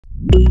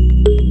All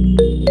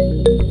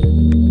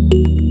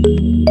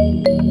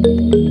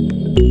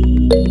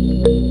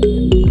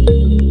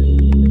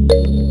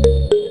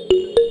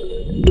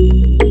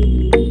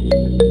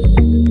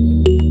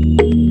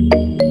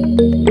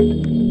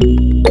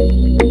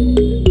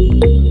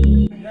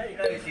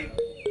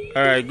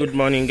right, good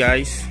morning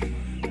guys,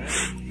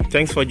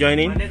 thanks for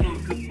joining.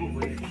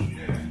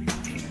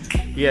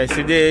 Yes,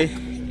 today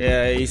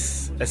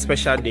is a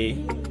special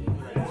day.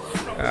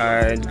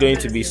 It's going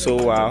to be so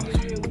wild.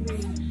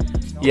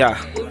 Yeah,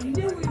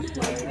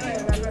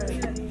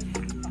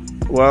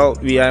 well,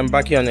 we are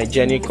embarking on a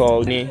journey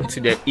called to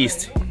the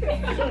east.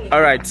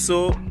 All right,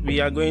 so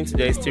we are going to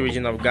the eastern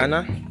region of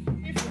Ghana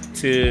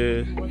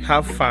to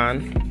have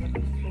fun,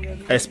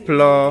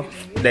 explore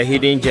the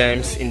hidden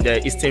gems in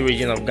the eastern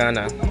region of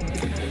Ghana.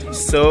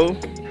 So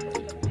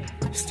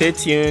stay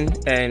tuned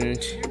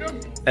and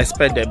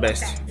expect the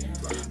best.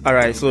 All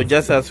right, so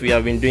just as we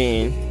have been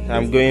doing,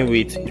 I'm going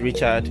with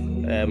Richard,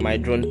 my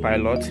drone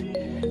pilot,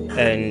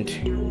 and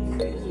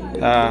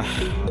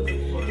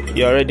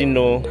you already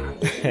know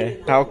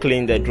how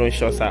clean the drone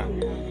shots are,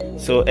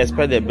 so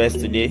expect the best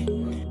today.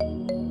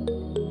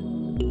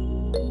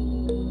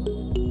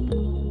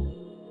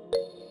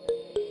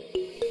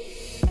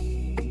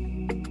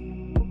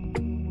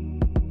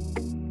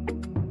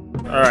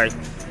 All right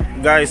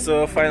guys,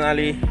 so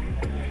finally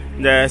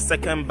the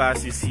second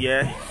bus is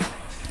here,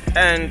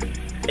 and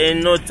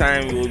in no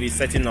time we will be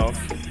setting off.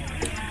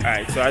 All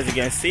right, so as you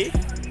can see,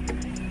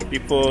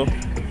 people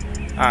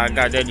are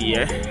gathered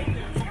here.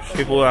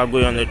 People who are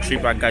going on the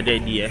trip are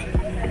gathered here.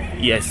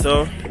 Yes,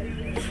 so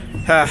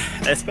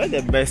expect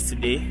the best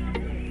today.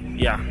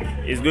 Yeah,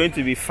 it's going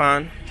to be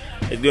fun.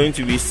 It's going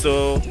to be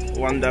so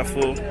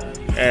wonderful,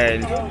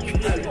 and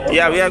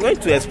yeah, we are going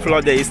to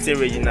explore the eastern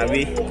region a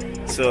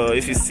bit. So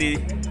if you see,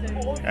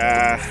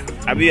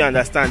 I will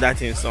understand that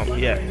in some.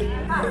 Yeah.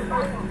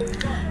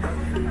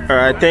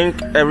 Alright, I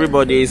think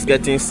everybody is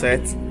getting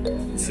set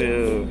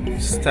to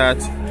start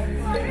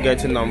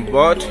getting on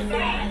board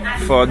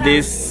for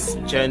this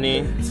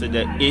journey to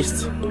the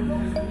east.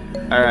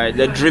 Alright,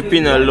 the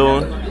dripping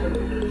alone,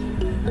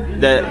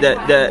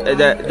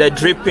 the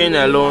dripping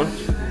alone,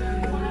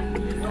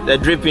 the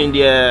dripping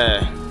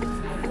there,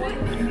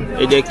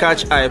 they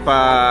catch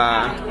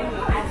hyper.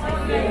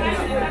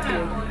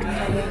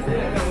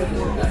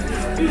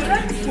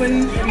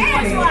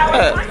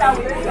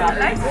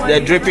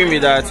 They're dripping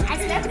with that.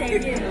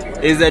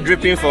 Is the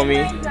dripping for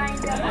me?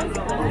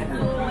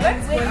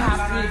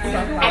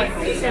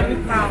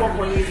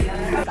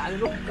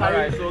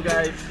 Alright, so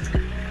guys,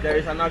 there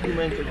is an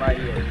argument over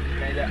here,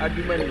 and the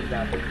argument is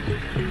that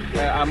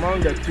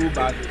among the two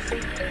buses,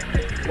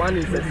 one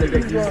is a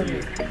selective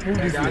seat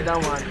and the other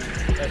one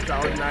is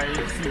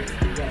extraordinary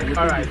seat.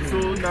 Alright, so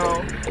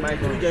now my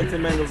two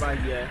gentlemen over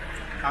here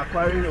are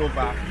quarreling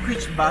over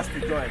which bus to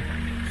join.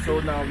 So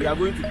now we are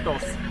going to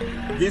toss.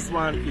 This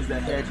one is the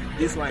head,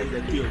 this one is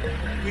the tail.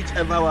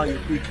 Whichever one you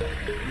pick,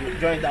 you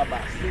join that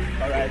bus.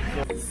 Alright,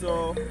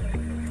 so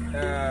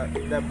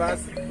the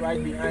bus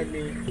right behind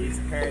me is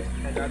head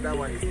and the other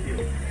one is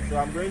tail. So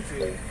I'm going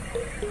to,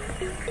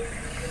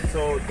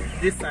 so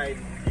this side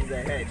is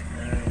the head,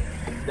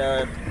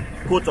 the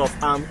coat of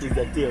arm is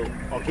the tail.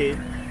 Okay,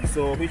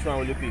 so which one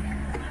will you pick?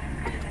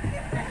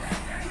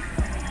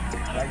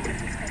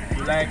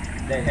 You like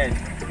the head,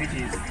 which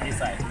is this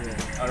side. Yeah.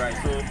 Alright,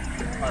 so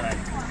alright.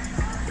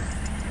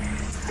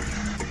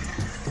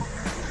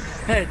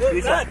 Head,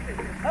 which one?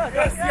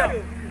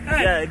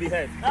 Yeah, it be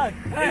head. It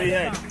be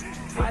head.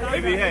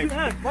 It be head.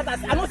 What I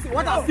don't see,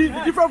 what I see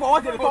different from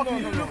what they're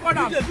talking.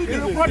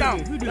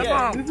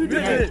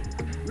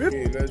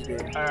 Okay, let's go.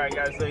 Alright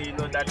guys, so you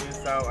know that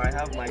is how I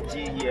have my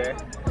G here,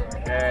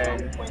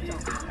 and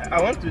I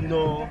want to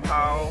know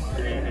how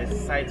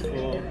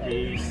insightful it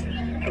is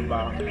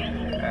about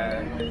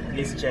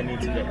this journey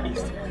to the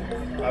east.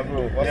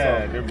 Bro, what's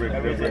up?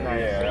 Everything nice.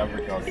 Yeah,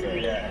 African sir.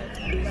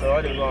 Yeah. So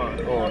what are you going?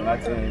 Oh,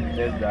 nothing.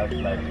 Just that,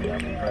 like, we are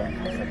preparing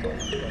for second.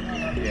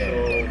 Yeah.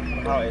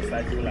 So how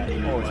exciting like?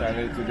 Oh,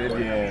 Charlie, today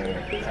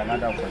it's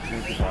another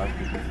opportunity for us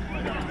to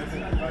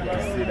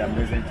see the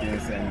amazing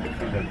things and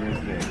feel the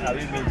breeze there. Have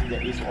you been to the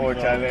east? Oh,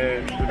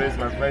 Charlie, today is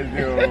my first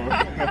day.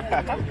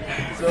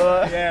 So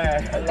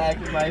yeah,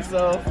 like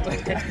myself,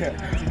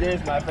 today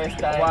is my first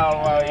time.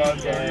 Wow.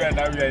 So yeah,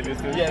 now we are in the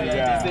same shoe.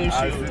 Yeah,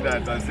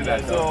 I see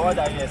that. So what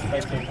are you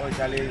expecting? Oh,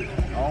 Charlie,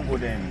 I want to go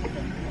there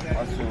and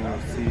also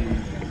see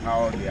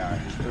how their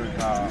historical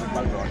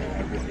background and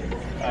everything.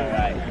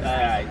 Alright.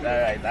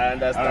 I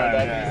understand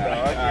that.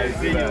 Okay,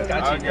 see you.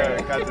 Catch you.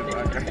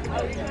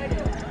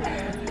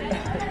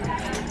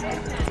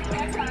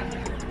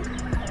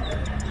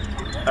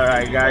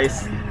 Alright, guys,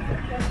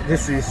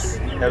 this is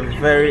a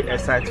very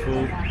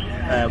exciting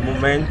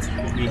moment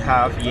we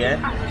have here,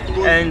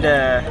 and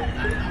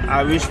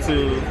I wish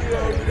to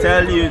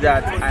tell you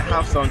that I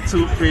have some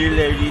two pretty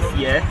ladies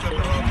here,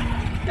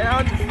 and I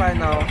want to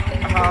find out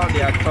how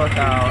they are taught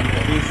on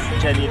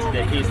this journey to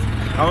the east.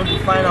 I want to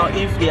find out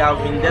if they have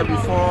been there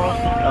before,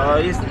 or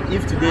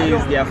if today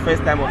is their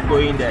first time of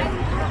going there.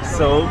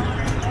 So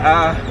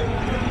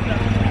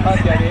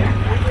What's your name?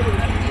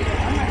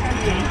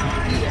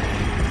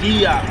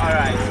 Dia.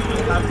 Alright, so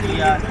we have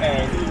Dia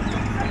and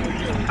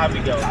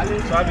Abigail.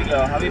 So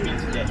Abigail, have you been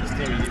to the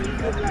Eastern region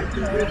before?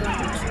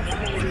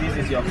 This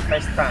is your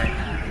first time.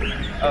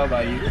 How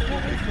about you?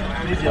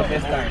 This is your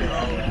first time.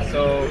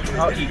 So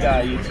how eager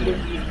are you to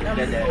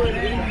get there?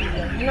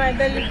 You know, I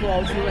barely go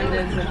out when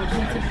there's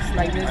opportunities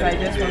like this. I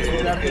just want to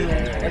grab them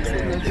and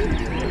experience it.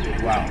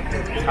 Wow.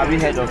 Have you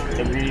heard of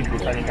every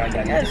botanical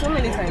garden? Yeah, so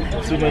many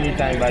times. So many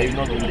times, but you've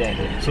not been there.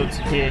 So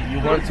today you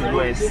want to go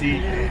and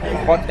see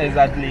what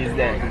exactly is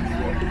there.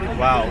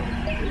 Wow.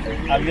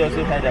 Have you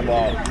also heard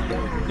about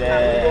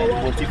the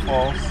Boti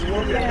Falls?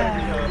 Yeah.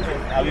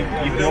 Have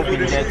you've not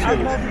been there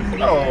too?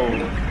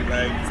 Oh.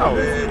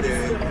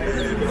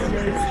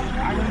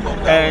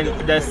 And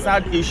the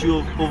sad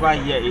issue over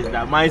here is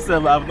that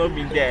myself I've not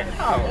been there.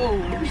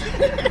 Oh.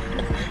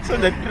 So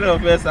the three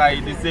of us are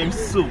in the same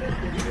soup.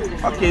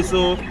 Okay,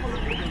 so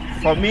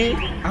for me,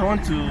 I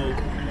want to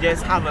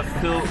just have a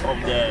feel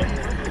of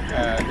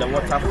the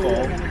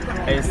waterfall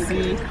and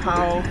see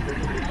how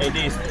it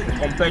is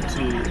compared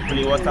to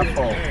the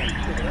waterfall.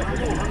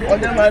 For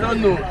them, I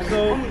don't know.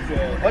 So,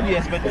 what do you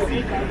expect to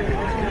see?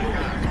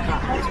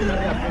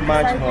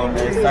 Much more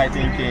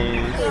exciting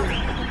things.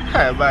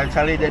 But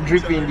Charlie, the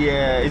drip in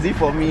there, is it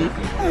for me?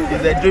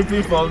 Is the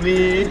dripping for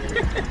me?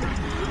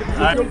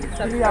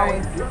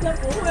 Subscribe.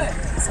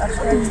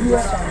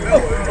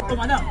 Oh,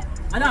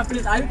 madam,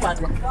 please, are you part?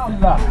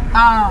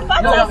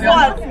 Part of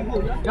what?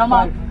 Your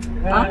man.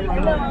 Huh?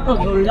 Oh,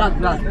 no, relax.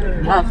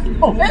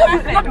 Oh,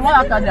 not the one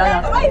after the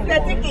other. Why is the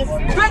ticket?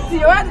 20.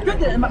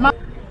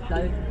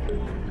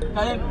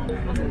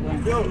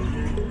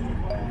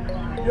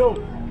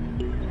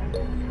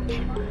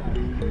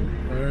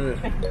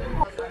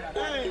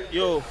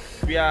 Yo,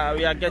 we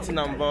are getting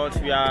on board.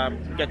 We are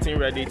getting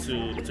ready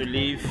to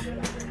leave.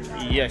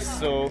 Yes,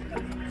 so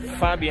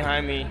far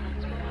behind me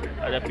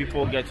are the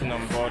people getting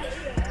on board.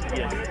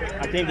 Yes,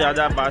 I think the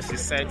other bus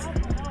is set.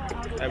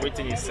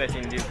 Everything is set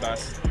in this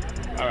bus.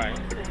 All right.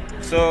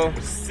 So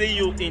see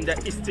you in the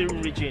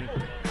eastern region.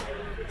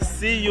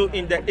 See you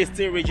in the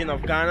eastern region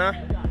of Ghana.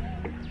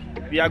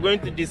 We are going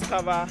to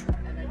discover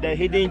the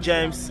hidden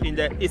gems in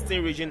the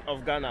eastern region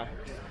of Ghana.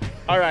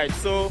 All right.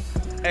 So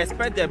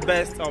expect the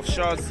best of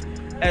shots.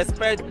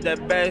 Expect the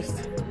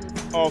best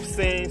of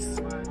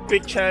scenes,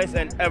 pictures,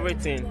 and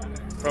everything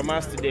from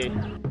us today.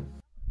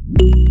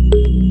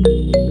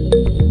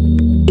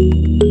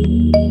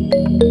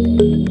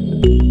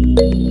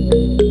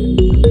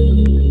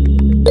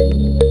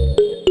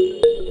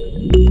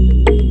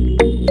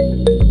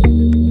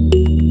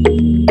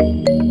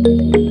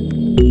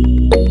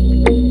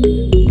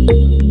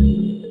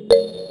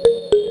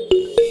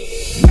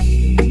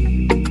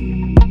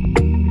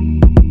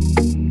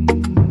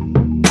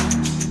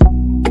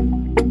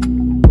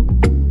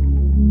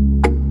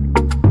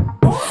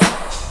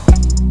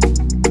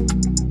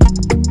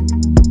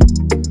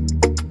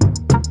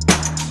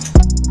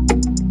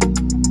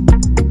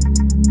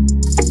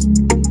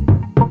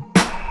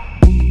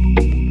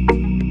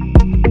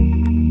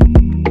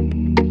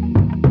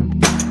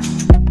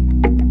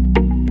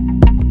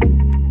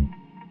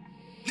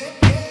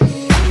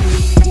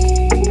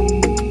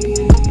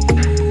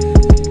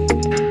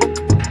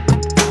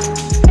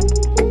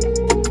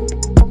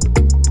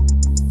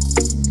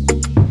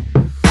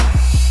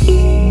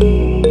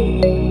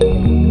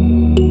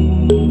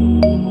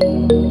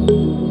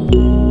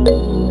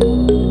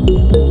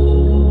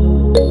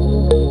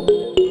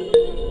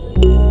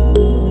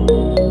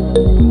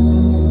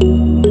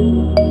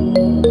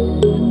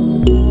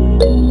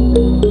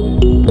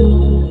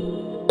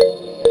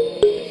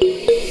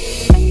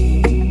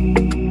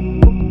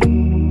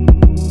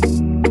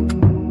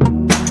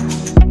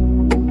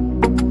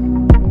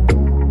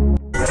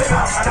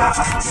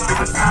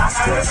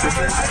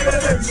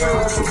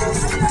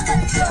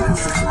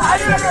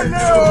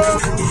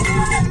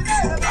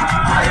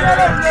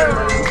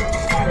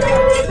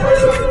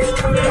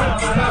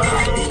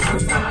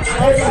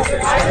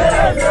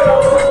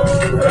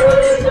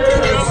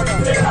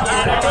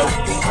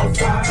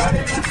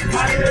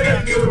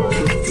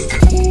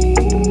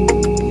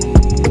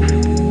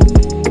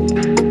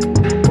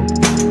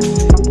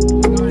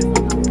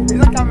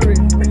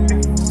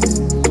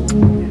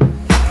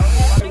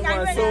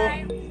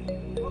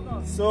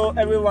 So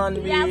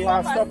everyone, we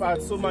have stopped at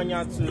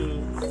Somanya to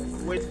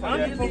wait for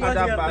the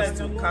other bus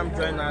to come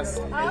join us,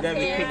 and then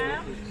we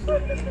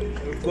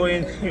keep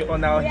going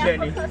on our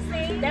journey.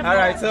 All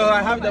right, so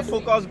I have the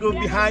focus group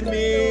behind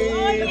me.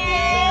 Yeah,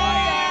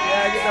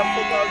 get the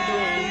focus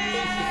group.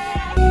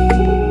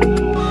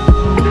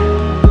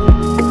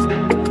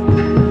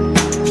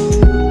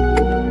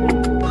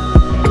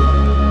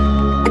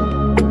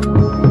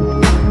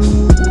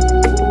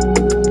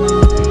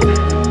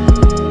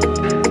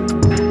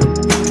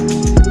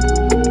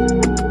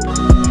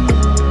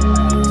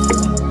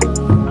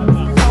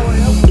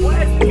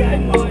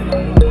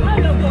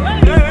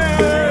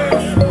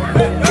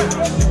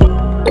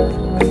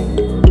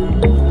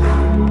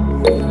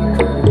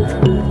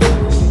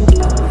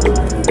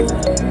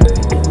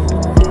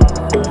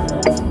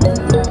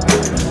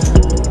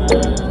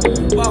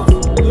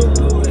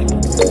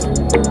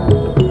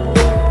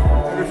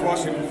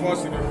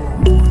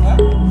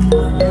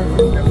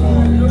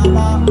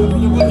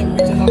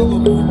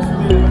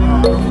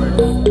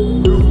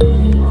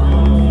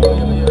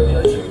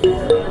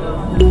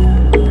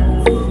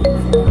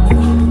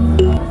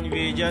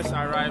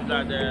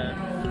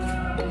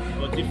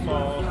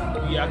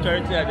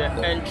 currently at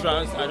the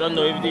entrance. I don't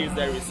know if this is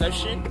the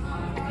reception.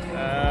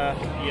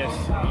 Yes,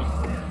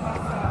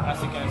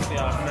 as you can see,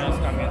 our friends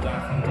coming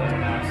down from the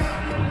bus.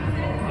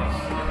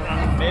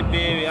 Yes.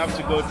 Maybe we have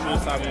to go through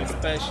some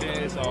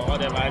inspections or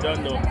whatever, I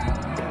don't know.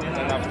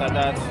 And after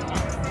that,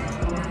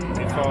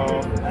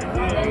 before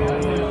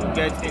you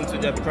get into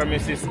the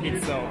premises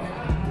itself.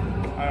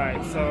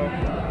 Alright, so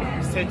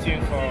stay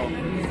tuned for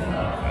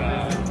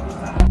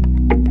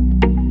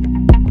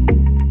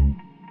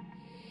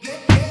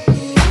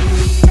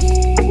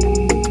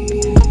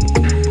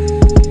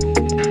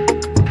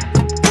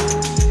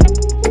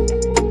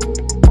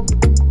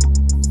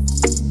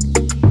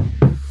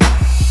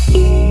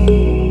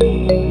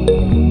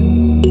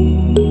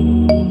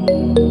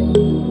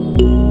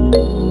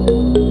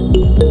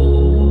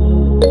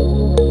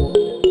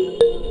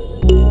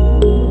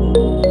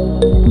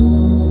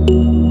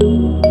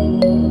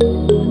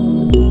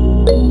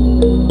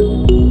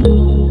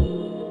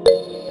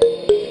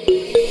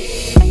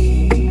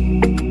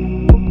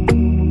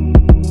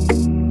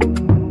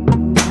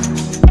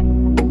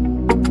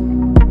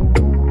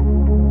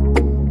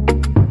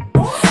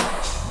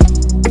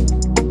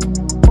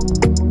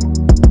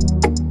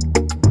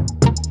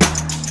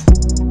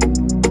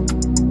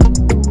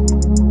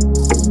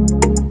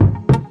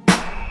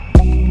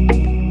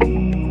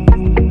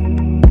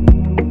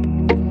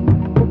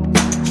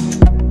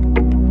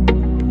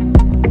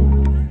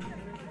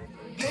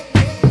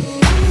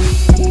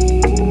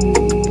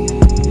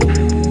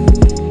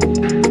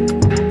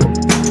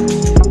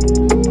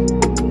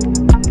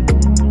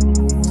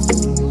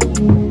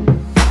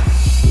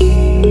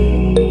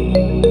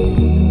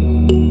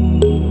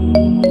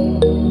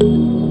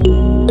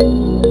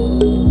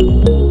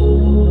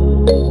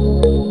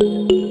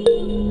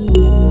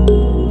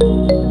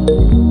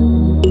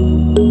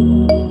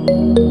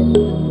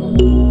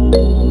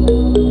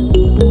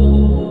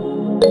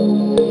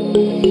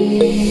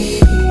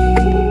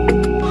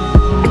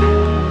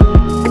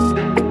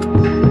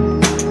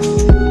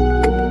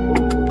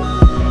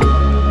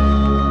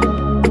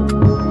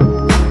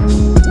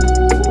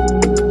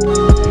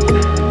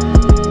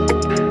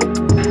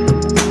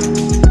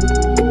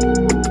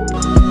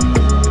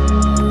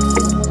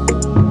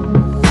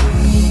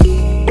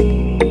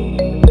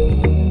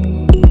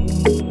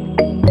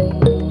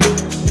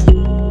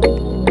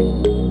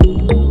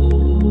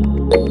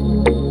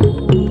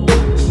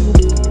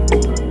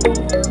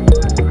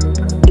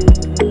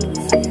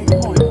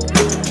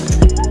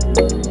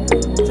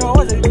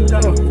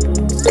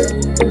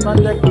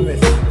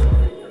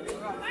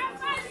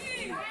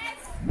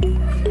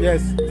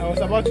Yes, I was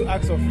about to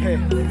ask of her.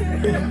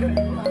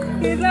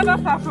 He's never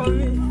far from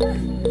me.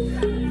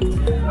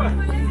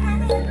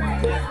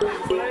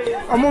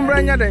 I'm on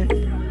then.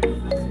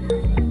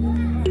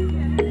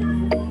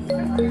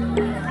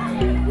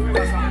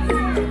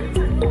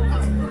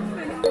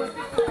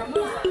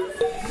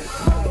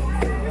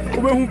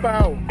 Who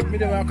bow? Me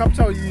the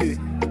capital ye.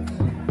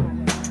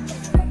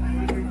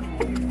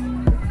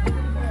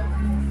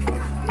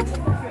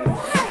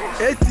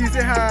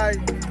 Say hi.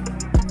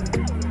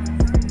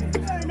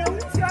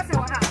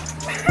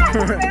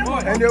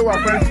 And they were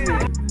friends.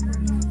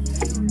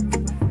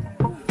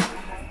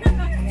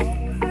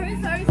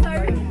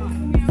 Sorry.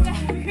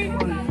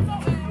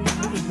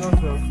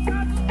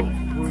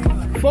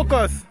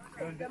 Focus.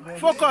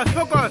 Focus.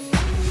 Focus.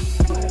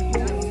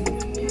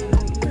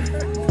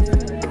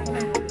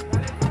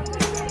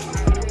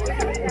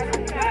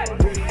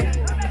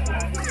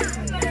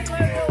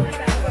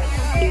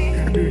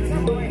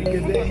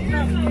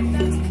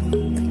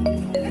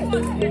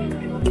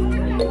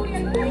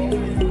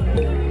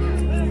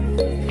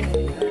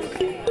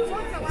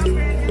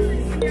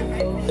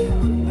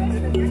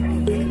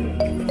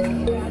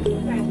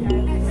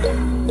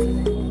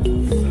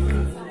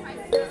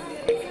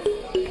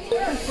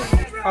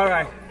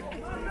 Alright,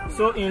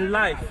 so in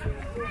life,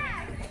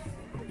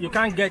 you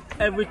can't get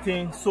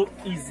everything so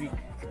easy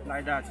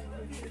like that.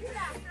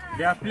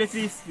 There are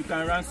places you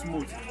can run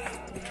smooth.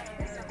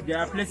 There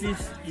are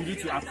places you need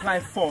to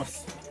apply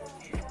force,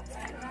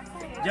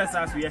 just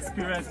as we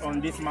experienced on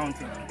this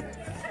mountain.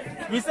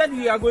 We said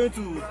we are going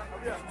to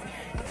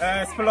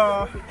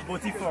explore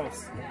Boti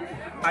Falls.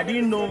 I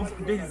didn't know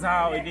this is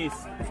how it is.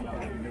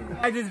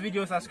 Like this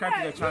video, subscribe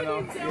to the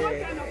channel,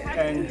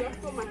 and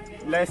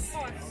let's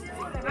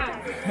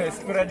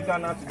spread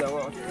Ghana to the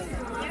world.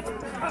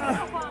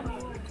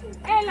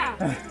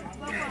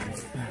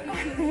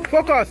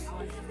 Focus.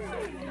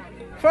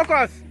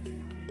 Focus.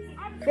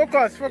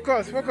 Focus.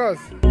 Focus. Focus.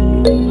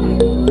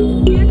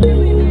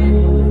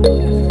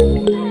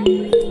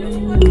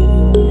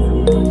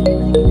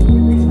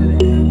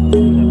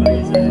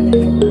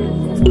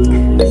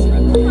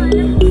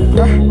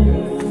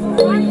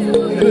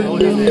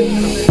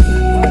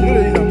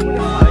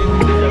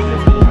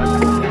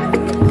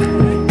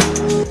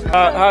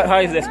 How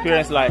is the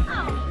experience like? The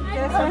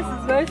experience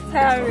is very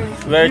tiring.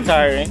 Very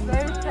tiring.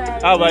 Very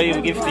tiring. How about you,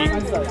 Gifty?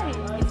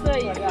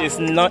 It's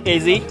not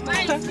easy.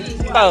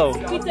 Oh.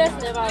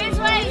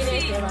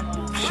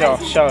 Sure.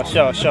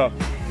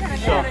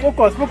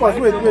 Focus. Focus.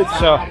 Wait.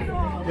 Sure.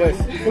 Yes,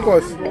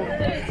 focus.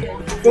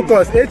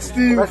 Focus, HT.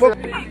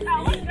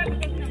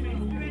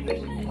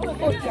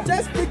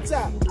 Just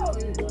picture.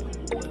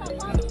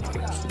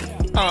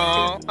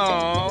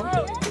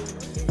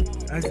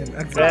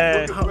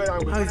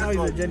 How is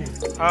the journey?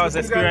 How's the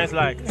experience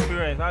like?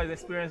 How is the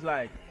experience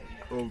like?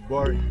 Oh,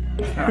 boring.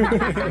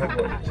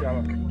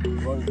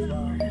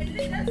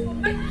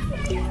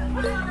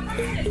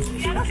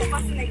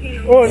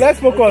 Oh, let's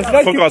focus.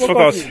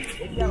 Focus.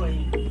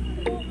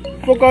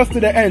 Focus to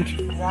the end.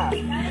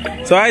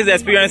 So how is the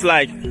experience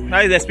like?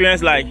 It's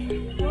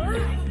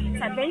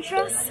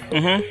adventurous.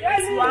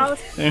 It's wild.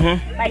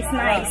 But it's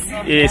nice.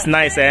 It's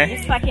nice, eh?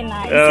 It's fucking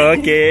nice.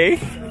 Okay.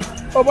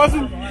 Oh,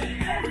 Basu.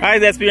 How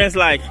is the experience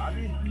like?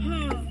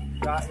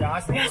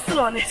 We're still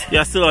on it.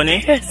 You're still on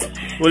it? Yes.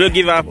 Will you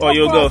give up or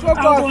you go?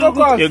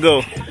 Focus. You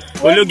go.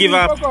 Will you give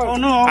up? Oh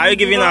no. Are you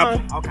giving up?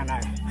 How can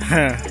I?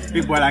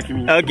 Big boy like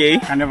me. Okay.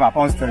 Can never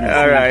pounce to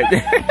All right.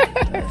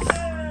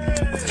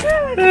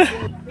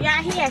 We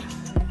are here.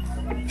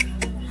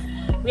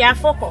 We are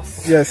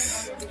focused.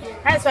 Yes.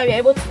 That's why we're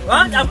able to.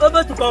 Once I'm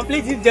able to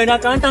complete this journey, I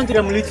can turn to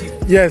the military.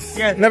 Yes.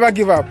 Never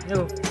give up.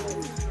 No.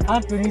 I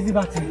have to easy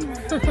battle.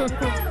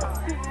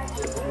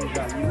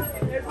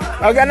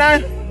 Okay, now.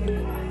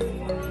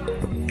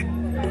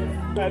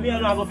 I'm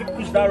going to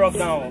push that rock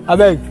down. I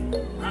beg.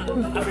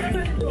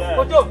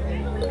 Photo.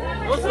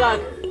 What's that?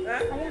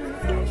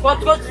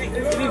 Photo.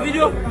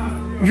 Video.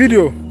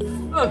 Video.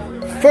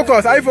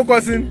 Focus. Are you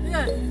focusing?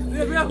 Yeah.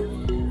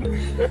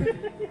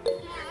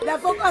 The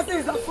focus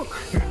is the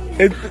focus.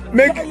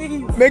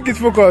 Make it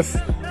focus.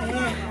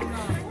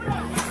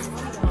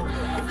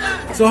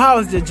 So how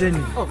was the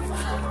journey? Oh,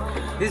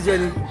 this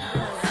journey.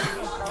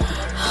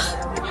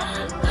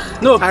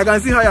 No, I can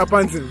see how you're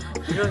panting.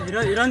 You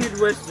don't need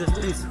words to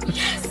this.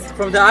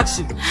 From the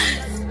action.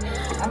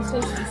 I'm so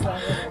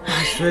sorry.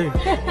 I swear you.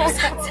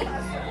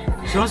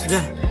 She wants to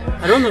die.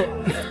 I don't know.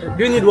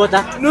 Do you need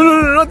water? No,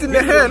 not in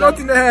the hair, not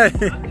in the hair.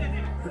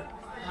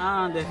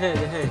 Ah, the hair.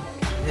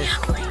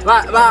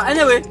 But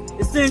anyway,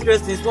 it's still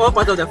interesting. It's all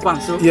part of the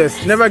fun. So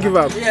Yes, never give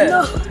up. yeah,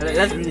 no.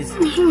 Let's do this.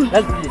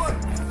 Let's do this.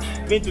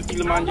 I've been to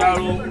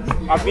Kilimanjaro,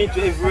 I've been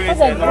to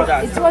Everest and all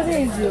that. It wasn't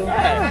easy.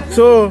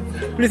 So,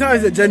 please, how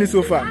is the journey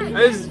so far?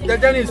 The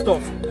journey is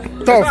tough.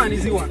 It's Tough. not an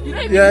easy one.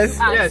 Yes.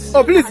 Yes.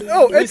 Oh, please.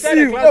 Oh, We said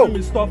the HCU. classroom Oh.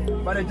 is tough,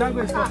 but the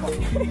jungle is tougher.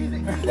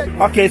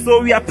 Okay,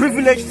 so we are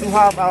privileged to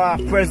have our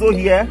Prezo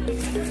here.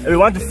 We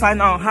want to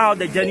find out how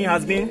the journey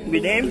has been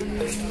with him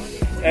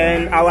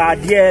and our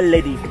dear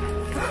lady.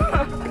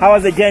 How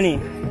was the journey?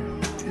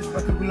 This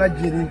particular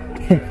journey.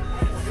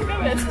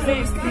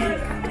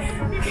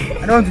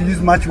 I don't want to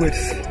use much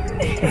words.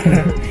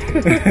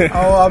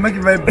 I'll make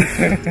it very brief.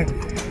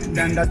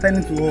 Then that turn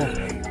into war.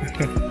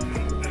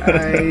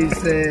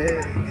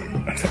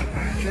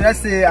 Should I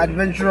say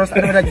adventurous?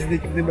 I don't know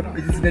whether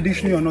it is the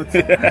dictionary or not.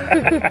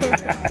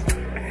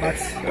 But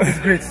it's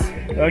great.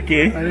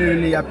 Okay. I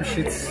really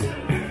appreciate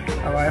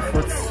our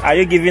efforts. Are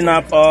you giving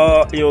up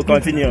or you will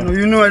continue? No,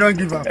 you know I don't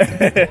give up.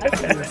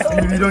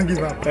 Yes, we don't give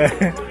up.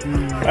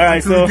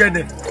 Alright, so we get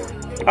there.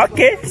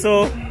 okay,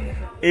 so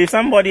if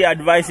somebody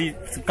advises you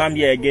to come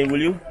here again,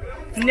 will you?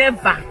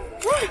 Never.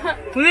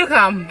 Will you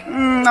come?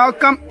 I'll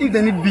come if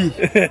they need be.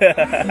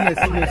 Yes,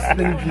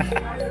 they need be.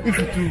 If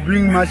it will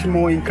bring much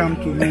more income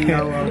to me,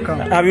 I'll come.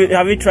 Have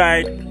you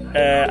tried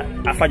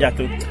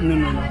Afajato? No,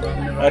 never.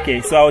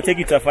 Okay, so I will take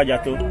you to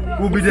Afajato.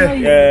 We'll be there.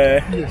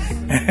 Yes.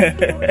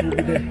 We'll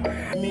be there.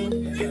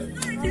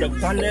 The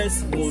funnest,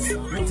 most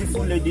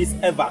beautiful ladies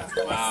ever.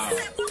 Wow.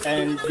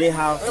 And they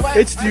have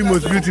HTU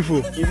most beautiful.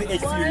 Is it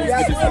HTU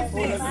most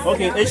beautiful?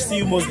 Okay,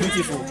 HTU most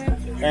beautiful.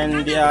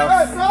 And they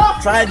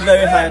have tried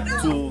very hard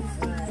to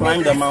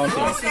climb the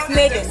mountain.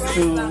 Made it.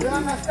 To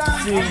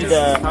see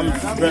the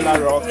umbrella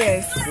rock.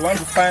 Yes. We want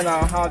to find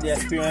out how they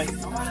experience,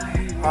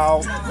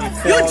 how they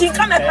felt. Eugene,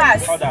 come and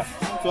pass. All that.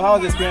 So how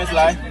was the experience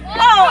like?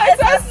 Oh, it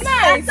was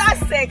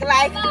fantastic.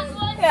 Like,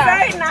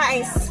 very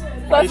nice.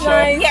 It was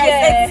nice.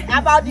 Yes, it's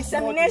about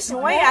determination.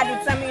 When you are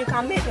determined, you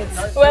can make it.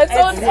 We're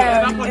told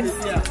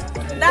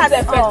That's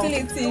a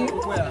fertility.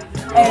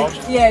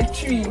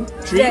 Tree.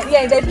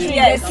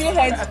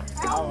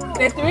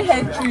 The three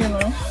head tree, you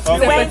know.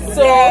 Okay.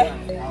 So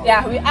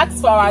yeah, we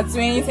asked for our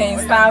twins and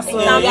stuff. So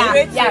we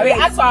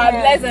asked for our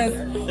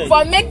blessings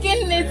for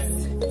making it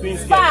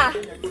far.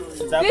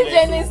 This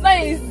journey is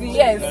not easy.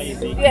 Yes,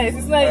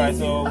 it's not Alright, easy.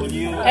 so will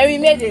you, And we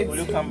made it. will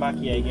you come back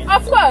here again?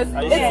 Of course,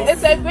 Yes.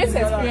 it's a great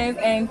experience,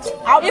 and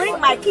I'll bring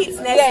my kids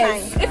next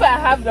time. if I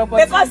have the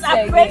opportunity Because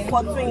I prayed again.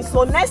 for twins.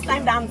 So next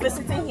time that I'm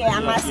visiting here, I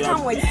must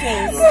come with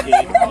twins. Okay.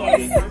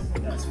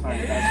 That's fine.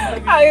 It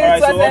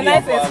Alright, was so a what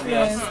nice do you have for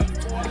experience.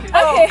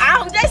 Okay,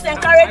 I'll just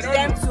encourage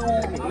them to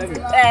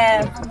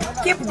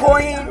keep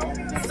going.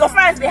 So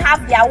far as they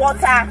have their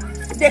water,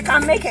 they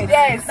can make it.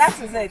 Yes, that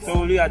is it. So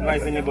will you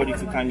advise anybody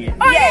to come here?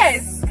 Oh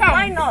yes, come.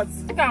 Why not?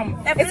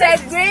 Come. The It's place a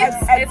is great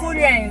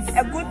experience.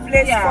 A good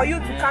place for you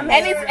to come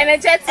And it's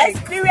energetic.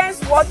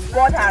 experience what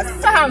God has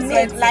Sounds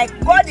made. good. Like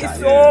God is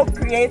so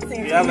creative.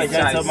 We have a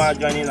gentleman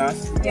joining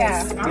us.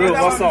 Yeah. Bro,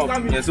 what's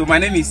up? Yeah, so my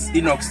name is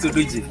Enoch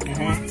Stoduji.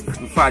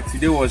 fact,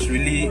 today was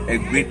really a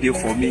great day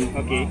for me.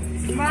 Okay.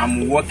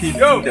 I'm walking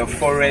through the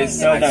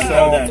forest. Tell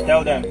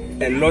them.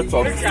 A lot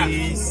of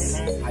trees.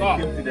 I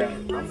came to the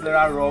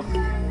Umbrella Rock.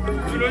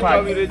 In fact,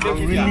 I'm really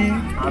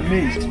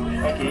amazed.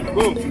 Okay.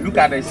 Go. If you look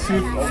at the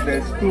shape of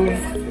the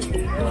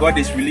stone, God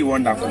is really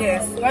wonderful.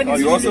 Yes.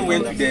 We also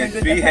went to the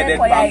three-headed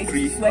palm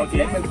tree.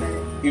 Okay.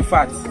 In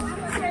fact,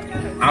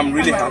 I'm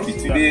really happy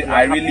today.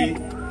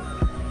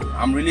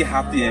 I'm really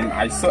happy, and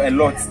I saw a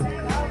lot.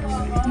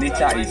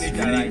 Nature is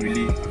really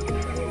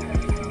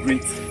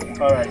great.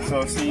 Alright,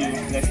 so see you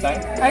next time.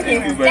 Okay.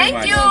 Thank you very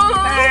much.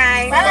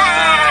 Bye.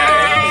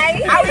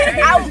 Bye.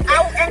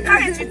 I'll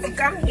encourage you to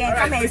come here and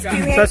come and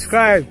experience.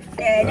 Subscribe.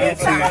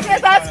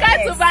 Subscribe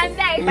to Van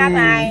Dyke.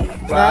 Bye-bye.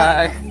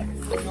 Bye.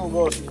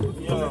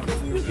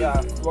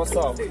 Yeah, what's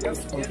up?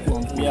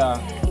 Yeah.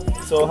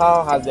 So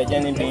how has the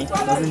journey been?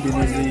 Hasn't been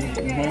easy.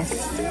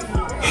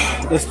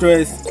 The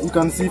stress you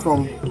can see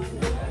from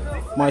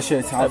my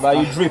shirt. But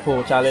you drip,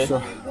 oh, Charlie.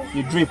 Sure.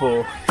 You drip,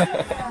 oh.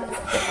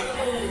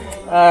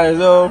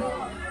 So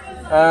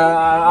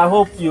I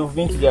hope you've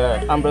been to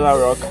the Umbrella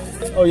Rock.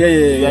 Oh yeah.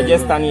 You are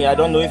just standing here. I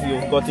don't know if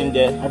you've gotten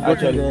there. I've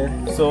gotten there.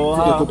 So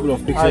took a couple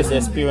of pictures. how is the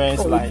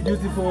experience like? It's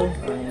beautiful.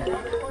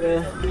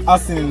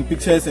 I've seen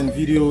pictures and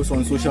videos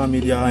on social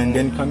media, and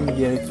then coming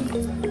here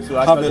to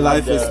have a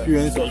life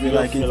experience of it.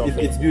 Like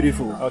it's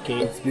beautiful.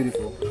 Okay. It's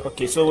beautiful.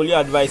 Okay. So will you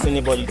advise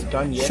anybody to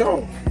come here?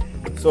 Sure.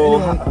 So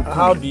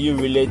how do you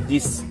relate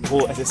this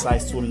whole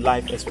exercise to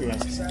life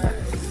experiences?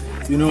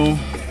 You know,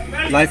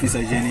 life is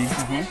a journey.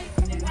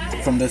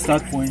 From the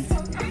start point to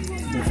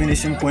the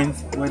finishing point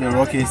where the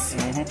rock is,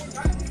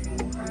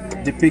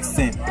 depicts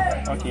things.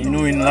 Okay. You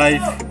know, in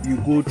life you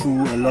go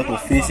through a lot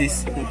of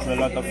phases. To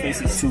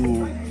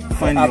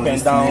find up your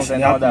and downs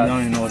and all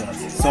that.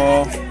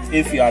 So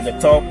if you are at the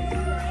top,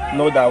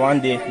 know that one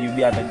day you'll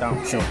be at the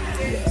down. Sure.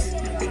 Yes.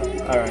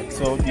 Alright.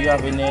 So do you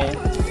have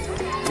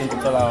anything to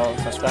tell our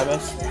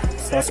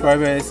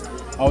subscribers?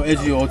 I'll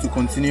urge you all to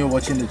continue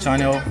watching the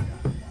channel.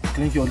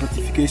 Click your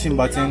notification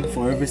button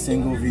for every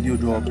single video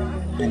drop,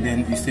 and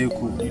then you stay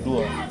cool. You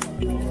do it.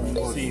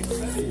 See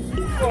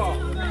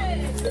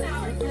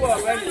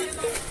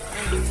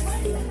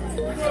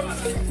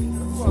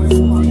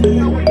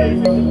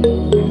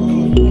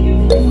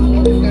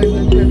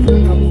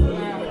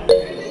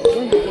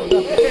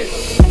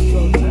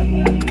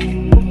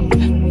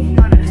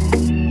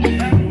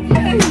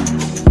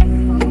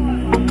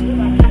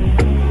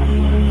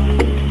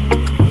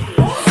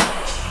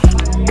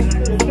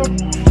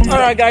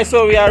Alright guys,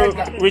 so we are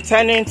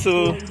returning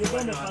to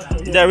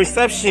the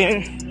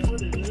reception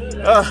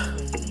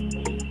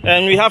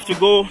and we have to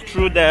go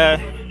through the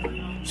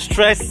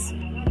stress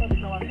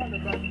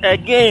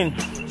again.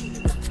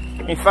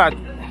 In fact,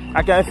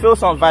 I can feel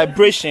some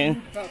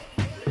vibration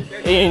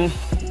in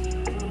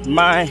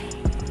my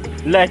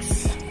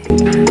legs.